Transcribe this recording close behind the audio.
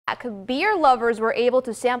Beer lovers were able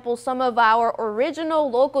to sample some of our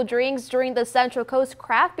original local drinks during the Central Coast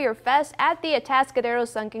Craft Beer Fest at the Atascadero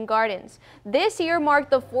Sunken Gardens. This year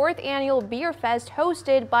marked the 4th annual Beer Fest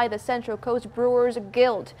hosted by the Central Coast Brewers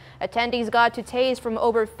Guild. Attendees got to taste from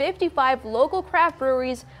over 55 local craft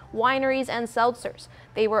breweries, wineries, and seltzers.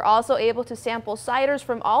 They were also able to sample ciders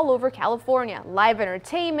from all over California. Live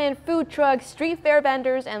entertainment, food trucks, street fair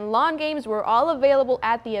vendors, and lawn games were all available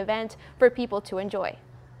at the event for people to enjoy.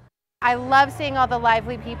 I love seeing all the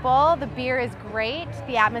lively people. The beer is great.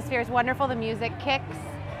 The atmosphere is wonderful. The music kicks.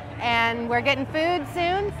 And we're getting food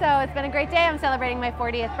soon, so it's been a great day. I'm celebrating my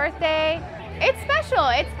 40th birthday. It's special.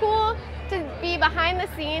 It's cool to be behind the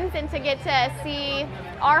scenes and to get to see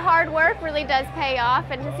our hard work really does pay off,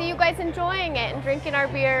 and to see you guys enjoying it and drinking our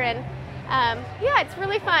beer. And yeah, it's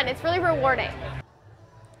really fun. It's really rewarding.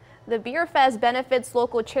 The Beer Fest benefits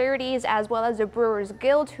local charities as well as the Brewers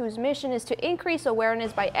Guild, whose mission is to increase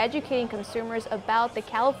awareness by educating consumers about the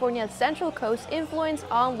California Central Coast influence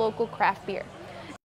on local craft beer.